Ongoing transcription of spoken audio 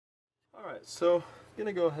Alright, so I'm going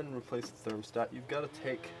to go ahead and replace the thermostat. You've got to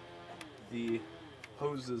take the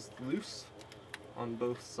hoses loose on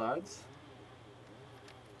both sides.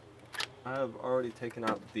 I have already taken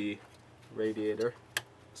out the radiator,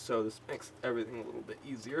 so this makes everything a little bit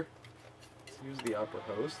easier. Let's use the upper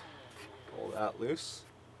hose, pull that loose,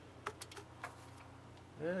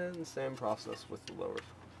 and same process with the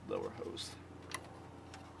lower hose.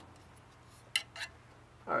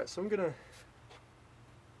 Alright, so I'm going to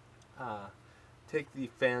take the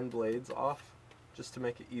fan blades off just to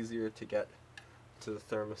make it easier to get to the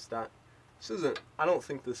thermostat. I don't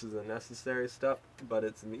think this is a necessary step, but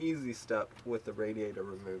it's an easy step with the radiator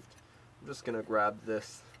removed. I'm just going to grab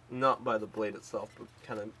this, not by the blade itself, but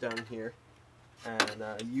kind of down here, and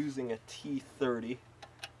using a T30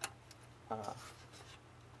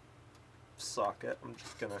 socket, I'm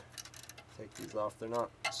just going to take these off. They're not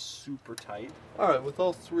super tight. Alright, with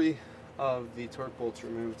all three of the torque bolts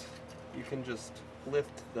removed, you can just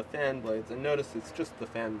lift the fan blades, and notice it's just the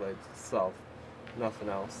fan blades itself, nothing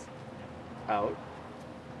else, out.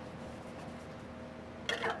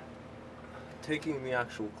 Taking the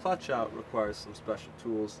actual clutch out requires some special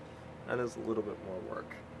tools and is a little bit more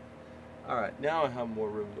work. Alright, now I have more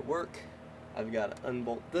room to work. I've got to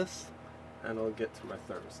unbolt this and I'll get to my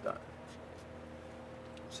thermostat.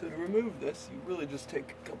 So to remove this, you really just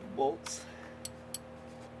take a couple bolts.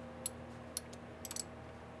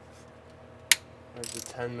 There's a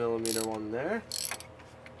 10mm one there,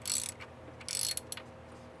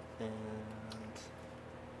 and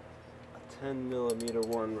a 10mm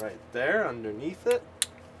one right there underneath it.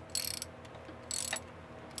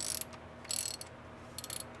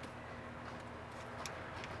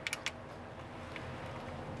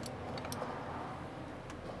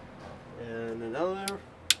 And another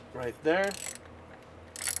right there.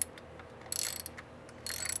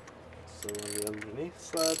 So on the underneath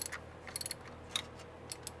side.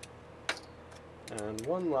 And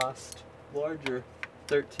one last larger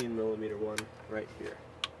 13mm one right here.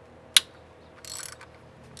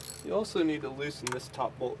 You also need to loosen this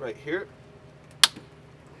top bolt right here,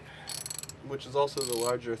 which is also the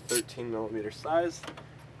larger 13mm size,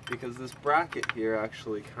 because this bracket here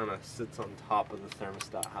actually kind of sits on top of the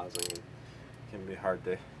thermostat housing and can be hard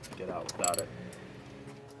to get out without it.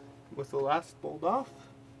 With the last bolt off,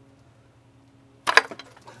 the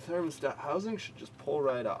thermostat housing should just pull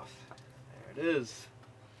right off. There it is.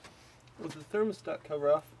 With the thermostat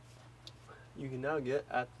cover off, you can now get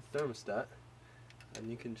at the thermostat,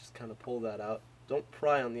 and you can just kind of pull that out. Don't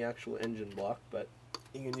pry on the actual engine block, but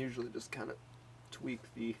you can usually just kind of tweak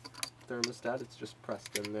the thermostat. It's just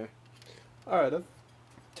pressed in there. Alright, I've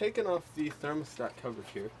taken off the thermostat cover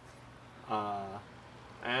here,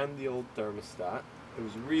 and the old thermostat. It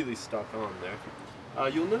was really stuck on there.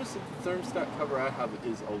 You'll notice that the thermostat cover I have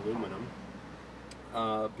is aluminum.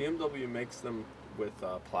 BMW makes them with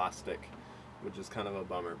plastic, which is kind of a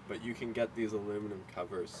bummer, but you can get these aluminum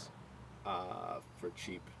covers for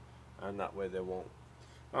cheap, and that way they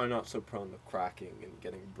are not so prone to cracking and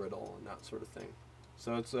getting brittle and that sort of thing.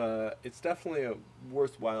 So it's definitely a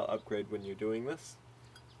worthwhile upgrade when you're doing this.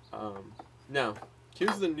 Now,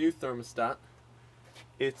 here's the new thermostat.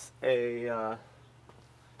 It's an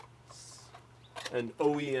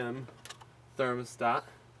OEM thermostat.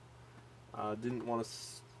 Didn't want to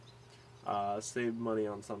save money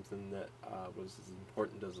on something that was as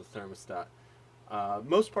important as a thermostat.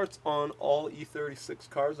 Most parts on all E36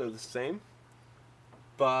 cars are the same,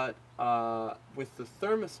 but with the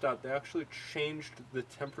thermostat, they actually changed the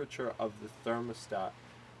temperature of the thermostat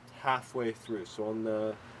halfway through. So on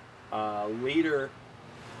the later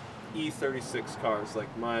E36 cars,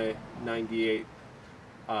 like my 98,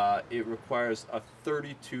 it requires a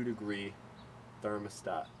 32-degree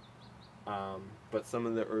thermostat. But some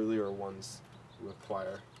of the earlier ones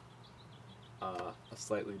require a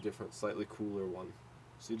slightly different, slightly cooler one.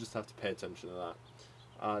 So you just have to pay attention to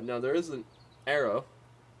that. Now there is an arrow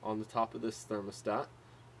on the top of this thermostat.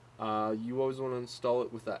 You always want to install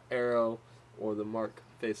it with that arrow or the mark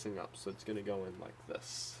facing up. So it's going to go in like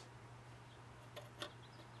this.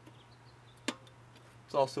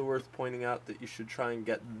 It's also worth pointing out that you should try and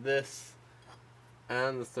get this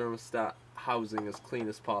and the thermostat housing as clean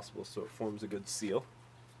as possible so it forms a good seal.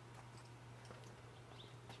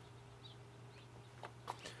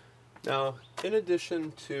 Now, in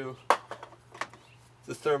addition to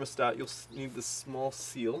the thermostat, you'll need this small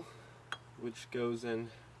seal, which goes in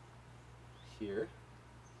here.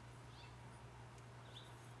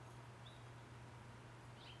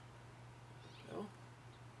 There we go.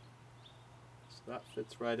 So that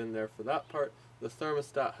fits right in there for that part. The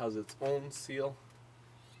thermostat has its own seal,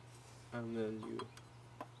 and then you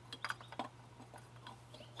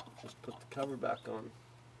cover back on.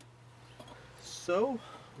 So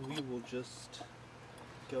we will just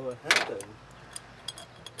go ahead and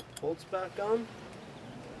put the bolts back on,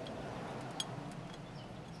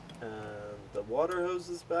 and the water hose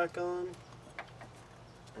is back on,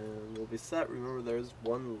 and we'll be set. Remember, there's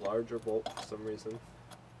one larger bolt for some reason,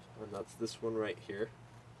 and that's this one right here,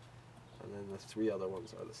 and then the 3 other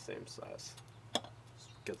ones are the same size.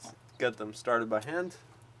 Get them started by hand,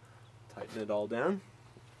 tighten it all down,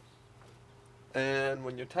 and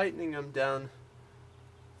when you're tightening them down,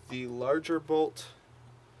 the larger bolt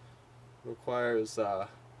requires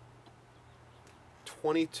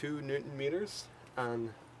 22 Newton meters,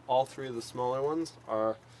 and all 3 of the smaller ones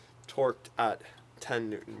are torqued at 10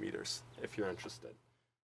 Newton meters, if you're interested.